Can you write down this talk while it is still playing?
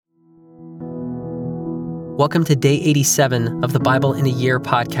Welcome to day 87 of the Bible in a Year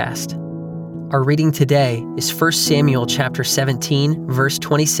podcast. Our reading today is 1 Samuel chapter 17, verse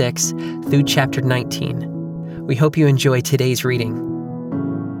 26 through chapter 19. We hope you enjoy today's reading.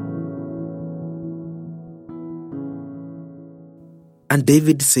 And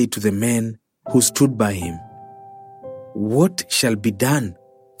David said to the men who stood by him, "What shall be done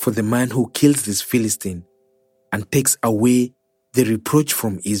for the man who kills this Philistine and takes away the reproach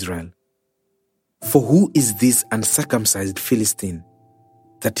from Israel? For who is this uncircumcised Philistine,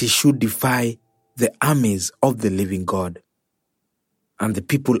 that he should defy the armies of the living God?" And the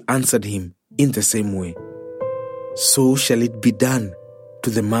people answered him in the same way, "So shall it be done to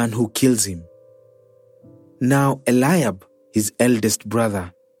the man who kills him." Now Eliab, his eldest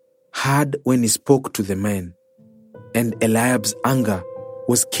brother, heard when he spoke to the men, and Eliab's anger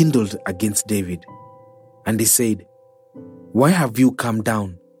was kindled against David. And he said, "Why have you come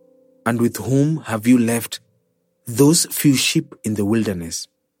down? And with whom have you left those few sheep in the wilderness?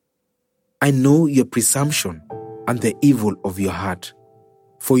 I know your presumption and the evil of your heart,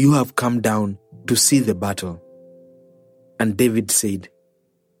 for you have come down to see the battle." And David said,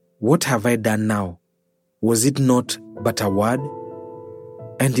 "What have I done now? Was it not but a word?"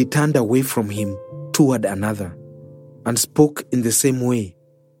 And he turned away from him toward another, and spoke in the same way,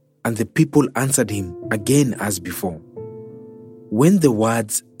 and the people answered him again as before. When the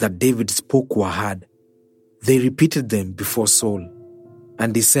words that David spoke were heard, they repeated them before Saul,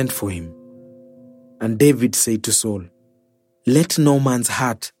 and he sent for him. And David said to Saul, "Let no man's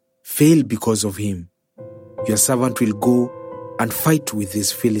heart fail because of him. Your servant will go and fight with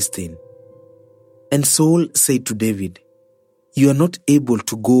this Philistine." And Saul said to David, "You are not able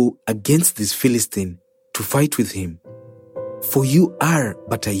to go against this Philistine to fight with him, for you are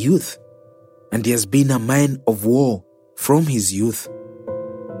but a youth, and he has been a man of war from his youth."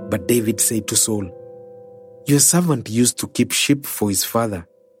 But David said to Saul, "Your servant used to keep sheep for his father,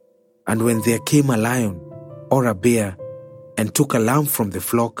 and when there came a lion or a bear and took a lamb from the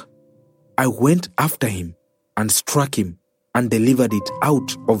flock, I went after him and struck him and delivered it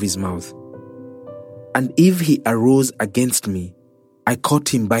out of his mouth. And if he arose against me, I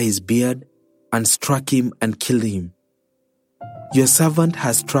caught him by his beard and struck him and killed him. Your servant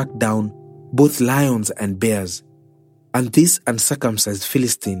has struck down both lions and bears, and this uncircumcised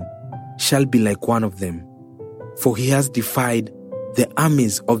Philistine shall be like one of them, for he has defied the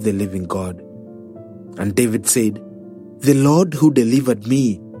armies of the living God." And David said, "The Lord who delivered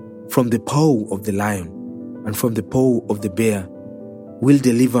me from the paw of the lion and from the paw of the bear will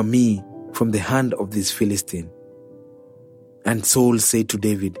deliver me from the hand of this Philistine." And Saul said to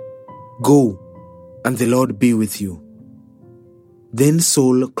David, "Go, and the Lord be with you." Then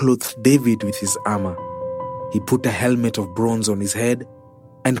Saul clothed David with his armor. He put a helmet of bronze on his head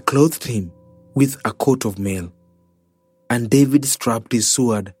and clothed him with a coat of mail. And David strapped his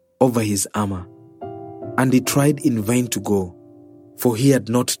sword over his armor. And he tried in vain to go, for he had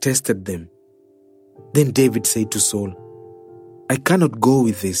not tested them. Then David said to Saul, "I cannot go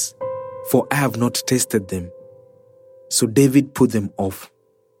with this, for I have not tested them." So David put them off.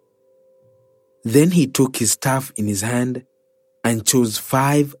 Then he took his staff in his hand and chose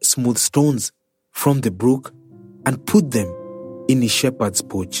 5 smooth stones from the brook and put them in his shepherd's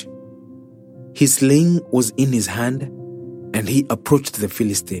pouch. His sling was in his hand, and he approached the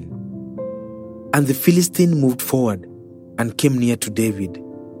Philistine. And the Philistine moved forward and came near to David,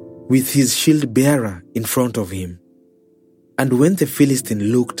 with his shield bearer in front of him. And when the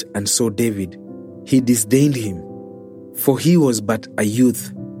Philistine looked and saw David, he disdained him, for he was but a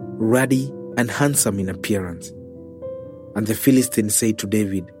youth, ruddy and handsome in appearance. And the Philistine said to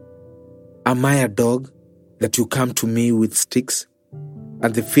David, "Am I a dog, that you come to me with sticks?"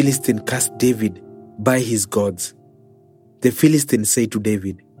 And the Philistine cast David by his gods. The Philistine said to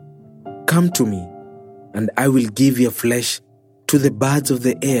David, "Come to me, and I will give your flesh to the birds of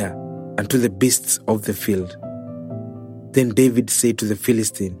the air and to the beasts of the field." Then David said to the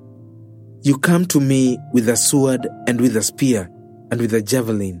Philistine, "You come to me with a sword and with a spear and with a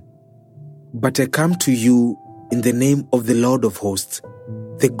javelin, but I come to you in the name of the Lord of hosts,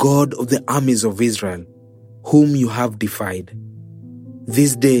 the God of the armies of Israel, whom you have defied.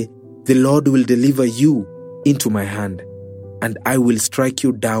 This day the Lord will deliver you into my hand, and I will strike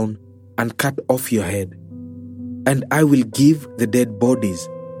you down and cut off your head. And I will give the dead bodies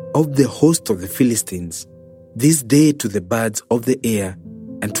of the host of the Philistines this day to the birds of the air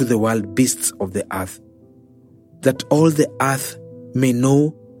and to the wild beasts of the earth, that all the earth may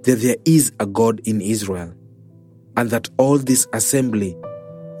know that there is a God in Israel, and that all this assembly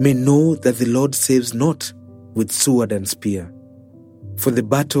may know that the Lord saves not with sword and spear. For the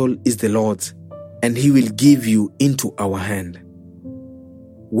battle is the Lord's, and he will give you into our hand."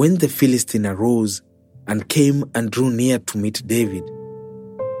 When the Philistine arose and came and drew near to meet David,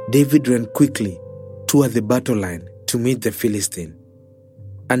 David ran quickly toward the battle line to meet the Philistine.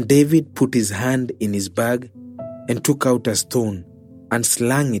 And David put his hand in his bag and took out a stone and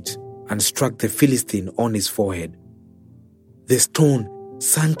slung it and struck the Philistine on his forehead. The stone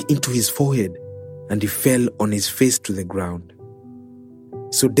sank into his forehead, and he fell on his face to the ground.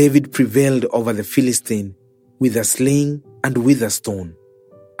 So David prevailed over the Philistine with a sling and with a stone,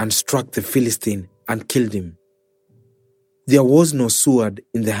 and struck the Philistine and killed him. There was no sword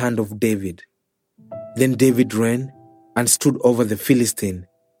in the hand of David. Then David ran and stood over the Philistine,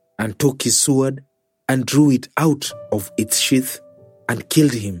 and took his sword and drew it out of its sheath and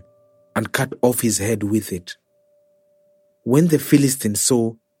killed him and cut off his head with it. When the Philistines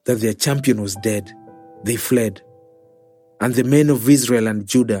saw that their champion was dead, they fled. And the men of Israel and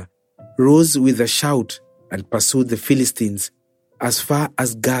Judah rose with a shout and pursued the Philistines as far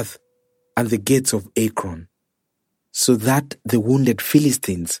as Gath and the gates of Ekron, so that the wounded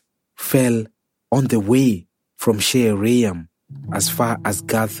Philistines fell on the way from Shaaraim as far as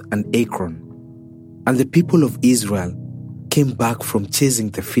Gath and Ekron. And the people of Israel came back from chasing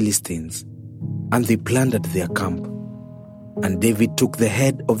the Philistines, and they plundered their camp. And David took the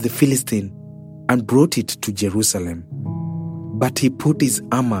head of the Philistine and brought it to Jerusalem. But he put his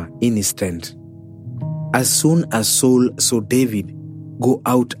armor in his tent. As soon as Saul saw David go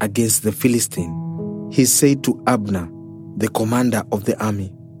out against the Philistine, he said to Abner, the commander of the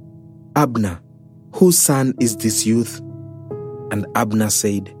army, "Abner, whose son is this youth?" And Abner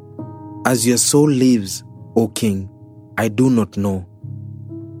said, "As your soul lives, O king, I do not know."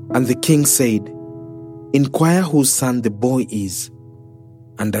 And the king said, "Inquire whose son the boy is."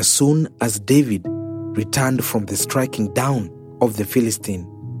 And as soon as David returned from the striking down of the Philistine,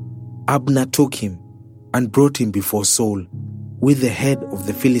 Abner took him and brought him before Saul with the head of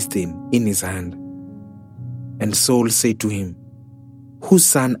the Philistine in his hand. And Saul said to him, "Whose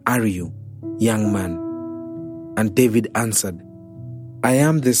son are you, young man?" And David answered, "I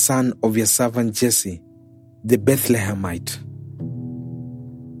am the son of your servant Jesse, the Bethlehemite."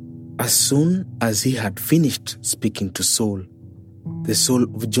 As soon as he had finished speaking to Saul, the soul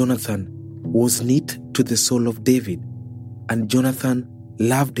of Jonathan was knit to the soul of David, and Jonathan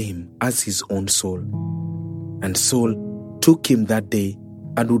loved him as his own soul. And Saul took him that day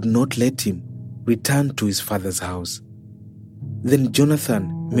and would not let him return to his father's house. Then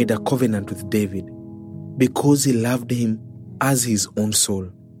Jonathan made a covenant with David because he loved him as his own soul.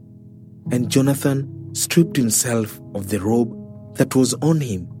 And Jonathan stripped himself of the robe that was on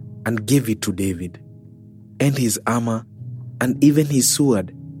him and gave it to David, and his armor, and even his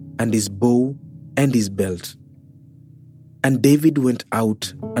sword, and his bow, and his belt. And David went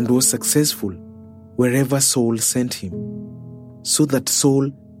out and was successful wherever Saul sent him, so that Saul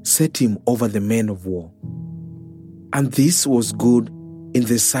set him over the men of war. And this was good in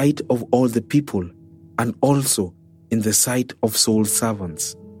the sight of all the people, and also in the sight of Saul's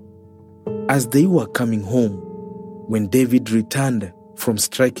servants. As they were coming home, when David returned from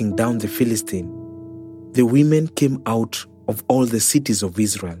striking down the Philistine, the women came out of all the cities of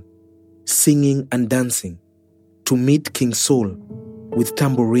Israel, singing and dancing, to meet King Saul with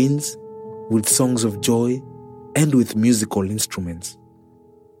tambourines, with songs of joy, and with musical instruments.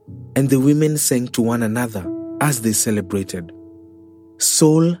 And the women sang to one another as they celebrated,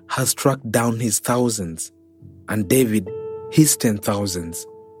 "Saul has struck down his thousands, and David his 10,000s.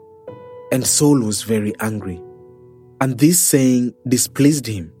 And Saul was very angry, and this saying displeased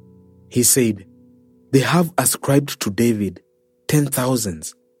him. He said, "They have ascribed to David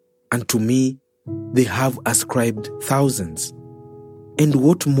 10,000s, and to me they have ascribed thousands. And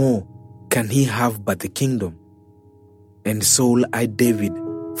what more can he have but the kingdom?" And Saul eyed David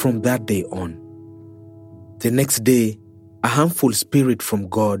from that day on. The next day, a harmful spirit from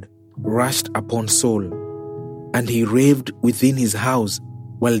God rushed upon Saul, and he raved within his house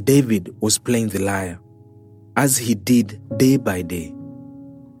while David was playing the lyre, as he did day by day.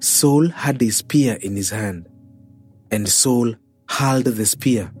 Saul had a spear in his hand, and Saul hurled the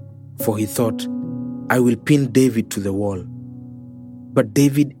spear, for he thought, "I will pin David to the wall." But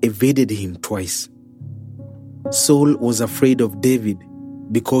David evaded him twice. Saul was afraid of David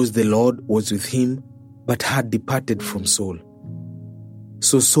because the Lord was with him, but had departed from Saul.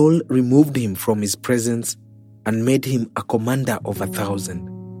 So Saul removed him from his presence and made him a commander of 1,000.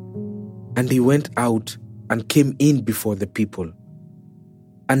 And he went out and came in before the people.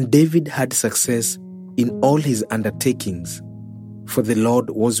 And David had success in all his undertakings, for the Lord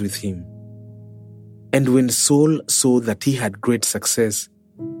was with him. And when Saul saw that he had great success,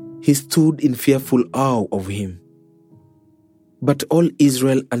 he stood in fearful awe of him. But all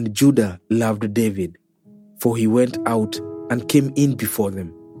Israel and Judah loved David, for he went out and came in before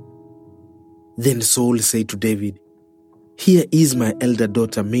them. Then Saul said to David, "Here is my elder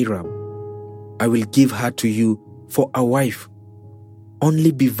daughter Merab. I will give her to you for a wife.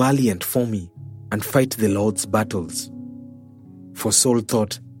 Only be valiant for me and fight the Lord's battles." For Saul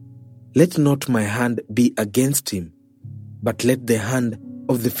thought, "Let not my hand be against him, but let the hand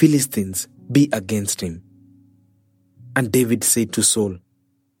of the Philistines be against him." And David said to Saul,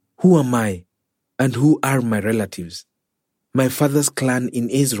 "Who am I, and who are my relatives, my father's clan in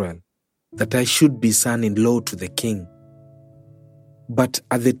Israel, that I should be son-in-law to the king?" But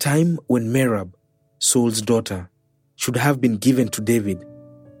at the time when Merab, Saul's daughter, should have been given to David,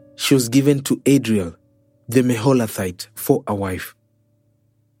 she was given to Adriel, the Meholathite, for a wife.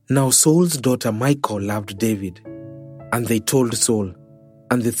 Now Saul's daughter Michal loved David, and they told Saul,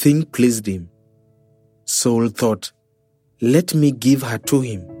 and the thing pleased him. Saul thought, "Let me give her to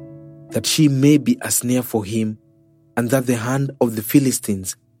him, that she may be a snare for him, and that the hand of the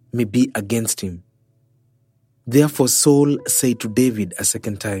Philistines may be against him." Therefore Saul said to David a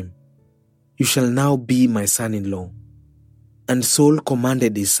second time, "You shall now be my son-in-law." And Saul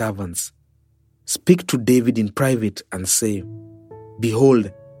commanded his servants, "Speak to David in private and say,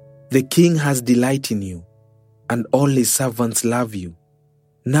 'Behold, the king has delight in you, and all his servants love you.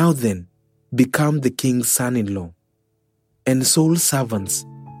 Now then, become the king's son-in-law.'" And Saul's servants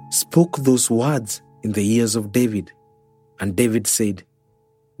spoke those words in the ears of David. And David said,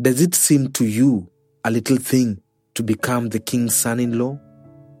 "Does it seem to you a little thing to become the king's son-in-law,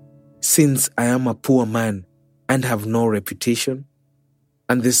 since I am a poor man and have no reputation?"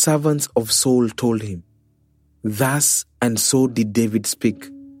 And the servants of Saul told him, "Thus and so did David speak."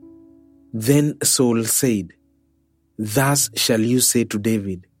 Then Saul said, "Thus shall you say to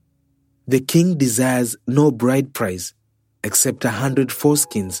David, 'The king desires no bride price except 100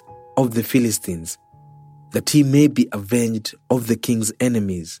 foreskins of the Philistines, that he may be avenged of the king's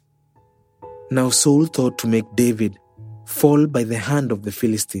enemies.'" Now Saul thought to make David fall by the hand of the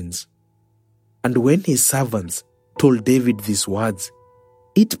Philistines. And when his servants told David these words,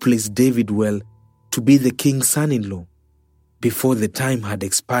 it pleased David well to be the king's son-in-law. Before the time had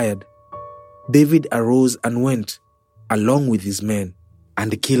expired, David arose and went, along with his men,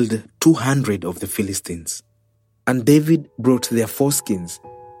 and killed 200 of the Philistines. And David brought their foreskins,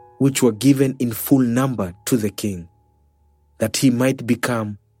 which were given in full number to the king, that he might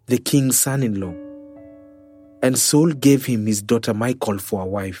become the king's son-in-law. And Saul gave him his daughter Michal for a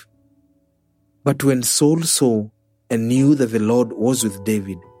wife. But when Saul saw and knew that the Lord was with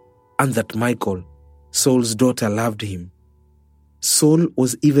David, and that Michal, Saul's daughter, loved him, Saul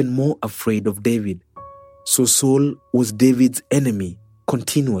was even more afraid of David. So Saul was David's enemy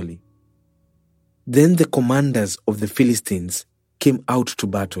continually. Then the commanders of the Philistines came out to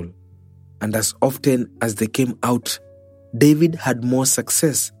battle, and as often as they came out, David had more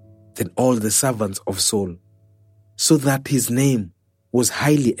success than all the servants of Saul, so that his name was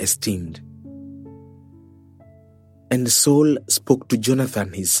highly esteemed. And Saul spoke to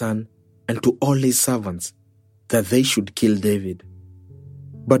Jonathan his son and to all his servants that they should kill David.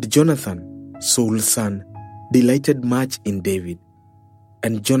 But Jonathan, Saul's son, delighted much in David.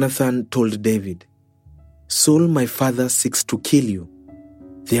 And Jonathan told David, "Saul my father seeks to kill you.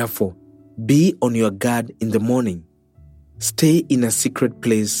 Therefore, be on your guard in the morning. Stay in a secret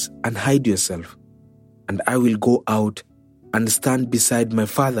place and hide yourself, and I will go out and stand beside my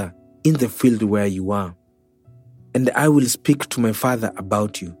father in the field where you are. And I will speak to my father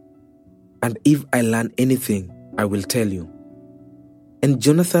about you, and if I learn anything, I will tell you." And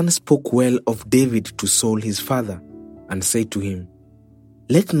Jonathan spoke well of David to Saul his father, and said to him,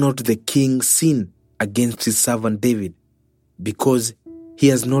 "Let not the king sin against his servant David, because he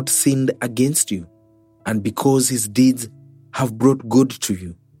has not sinned against you, and because his deeds have brought good to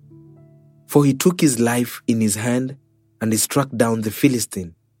you. For he took his life in his hand, and he struck down the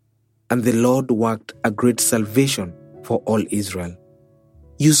Philistine, and the Lord worked a great salvation for all Israel.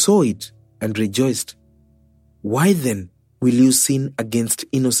 You saw it and rejoiced. Why then will you sin against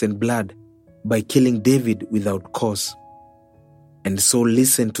innocent blood by killing David without cause?" And Saul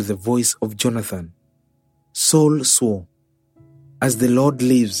listened to the voice of Jonathan. Saul swore, "As the Lord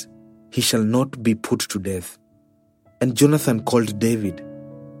lives, he shall not be put to death." And Jonathan called David,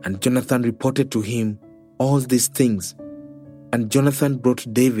 and Jonathan reported to him all these things. And Jonathan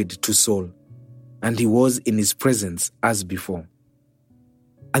brought David to Saul, and he was in his presence as before.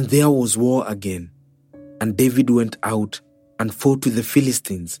 And there was war again, and David went out and fought with the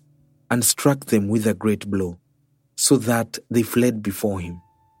Philistines, and struck them with a great blow, so that they fled before him.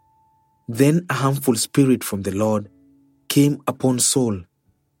 Then a harmful spirit from the Lord came upon Saul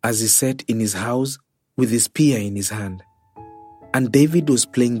as he sat in his house with his spear in his hand. And David was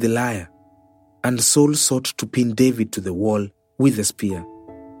playing the lyre, and Saul sought to pin David to the wall with the spear.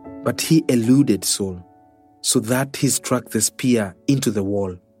 But he eluded Saul, so that he struck the spear into the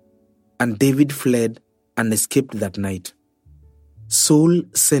wall, and David fled and escaped that night. Saul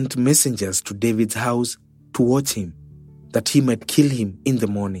sent messengers to David's house to watch him, that he might kill him in the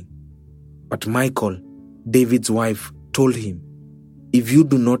morning. But Michal, David's wife, told him, "If you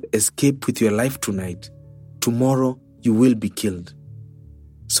do not escape with your life tonight, tomorrow you will be killed."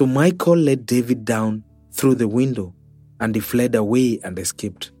 So Michal let David down through the window, and he fled away and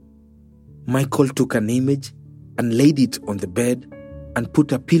escaped. Michal took an image and laid it on the bed and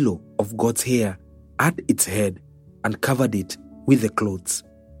put a pillow of goat's hair at its head and covered it with the clothes.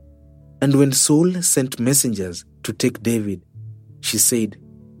 And when Saul sent messengers to take David, she said,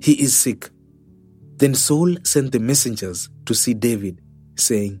 "He is sick." Then Saul sent the messengers to see David,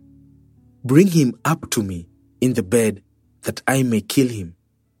 saying, "Bring him up to me in the bed, that I may kill him."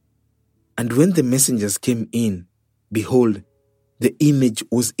 And when the messengers came in, behold, the image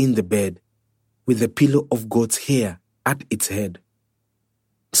was in the bed, with a pillow of goat's hair at its head.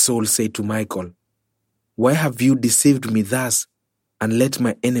 Saul said to Michal, "Why have you deceived me thus, and let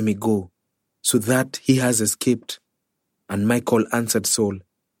my enemy go, so that he has escaped?" And Michal answered Saul,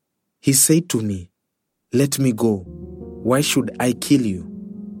 "He said to me, 'Let me go. Why should I kill you?'"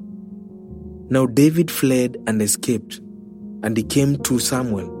 Now David fled and escaped, and he came to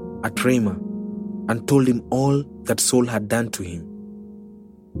Samuel at Ramah and told him all that Saul had done to him.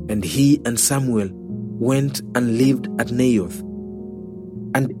 And he and Samuel went and lived at Naioth.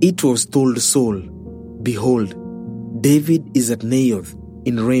 And it was told Saul, "Behold, David is at Naioth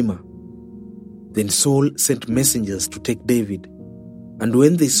in Ramah." Then Saul sent messengers to take David. And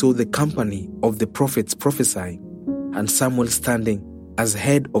when they saw the company of the prophets prophesying, and Samuel standing as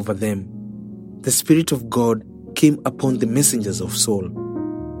head over them, the Spirit of God came upon the messengers of Saul,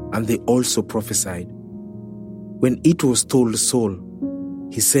 and they also prophesied. When it was told Saul,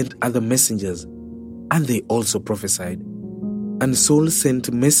 he sent other messengers, and they also prophesied. And Saul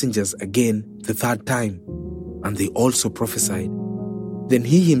sent messengers again the third time, and they also prophesied. Then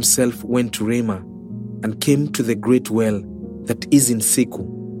he himself went to Ramah, and came to the great well that is in Seku.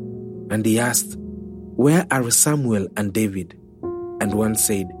 And he asked, "Where are Samuel and David?" And one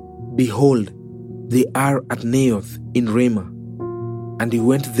said, "Behold, they are at Naioth in Ramah." And he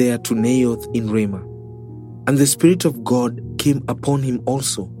went there to Naioth in Ramah. And the Spirit of God came upon him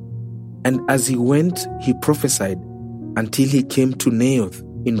also. And as he went, he prophesied until he came to Naioth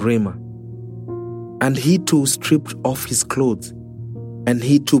in Ramah. And he too stripped off his clothes, and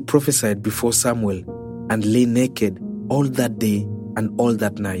he too prophesied before Samuel, and lay naked all that day and all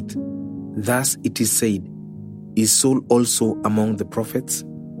that night. Thus it is said, "Is Saul also among the prophets?"